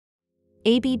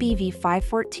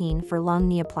ABBV-514 for lung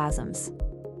neoplasms.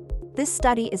 This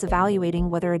study is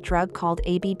evaluating whether a drug called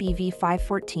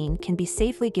ABBV-514 can be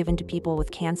safely given to people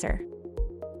with cancer.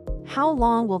 How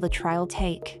long will the trial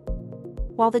take?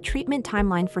 While the treatment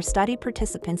timeline for study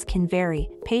participants can vary,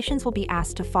 patients will be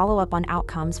asked to follow up on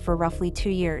outcomes for roughly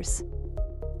 2 years.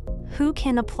 Who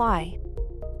can apply?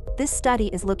 This study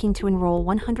is looking to enroll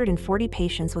 140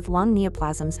 patients with lung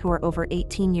neoplasms who are over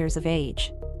 18 years of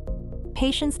age.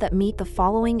 Patients that meet the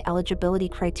following eligibility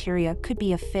criteria could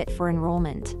be a fit for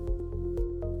enrollment.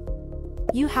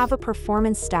 You have a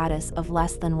performance status of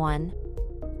less than 1.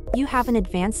 You have an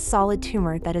advanced solid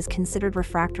tumor that is considered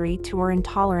refractory to or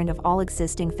intolerant of all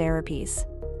existing therapies.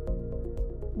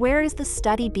 Where is the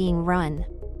study being run?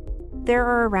 There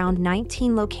are around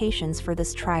 19 locations for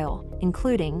this trial,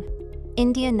 including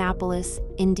Indianapolis,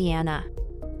 Indiana;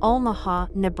 Omaha,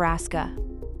 Nebraska;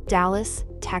 Dallas,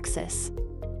 Texas.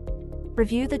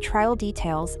 Review the trial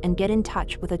details and get in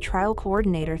touch with a trial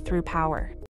coordinator through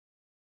Power.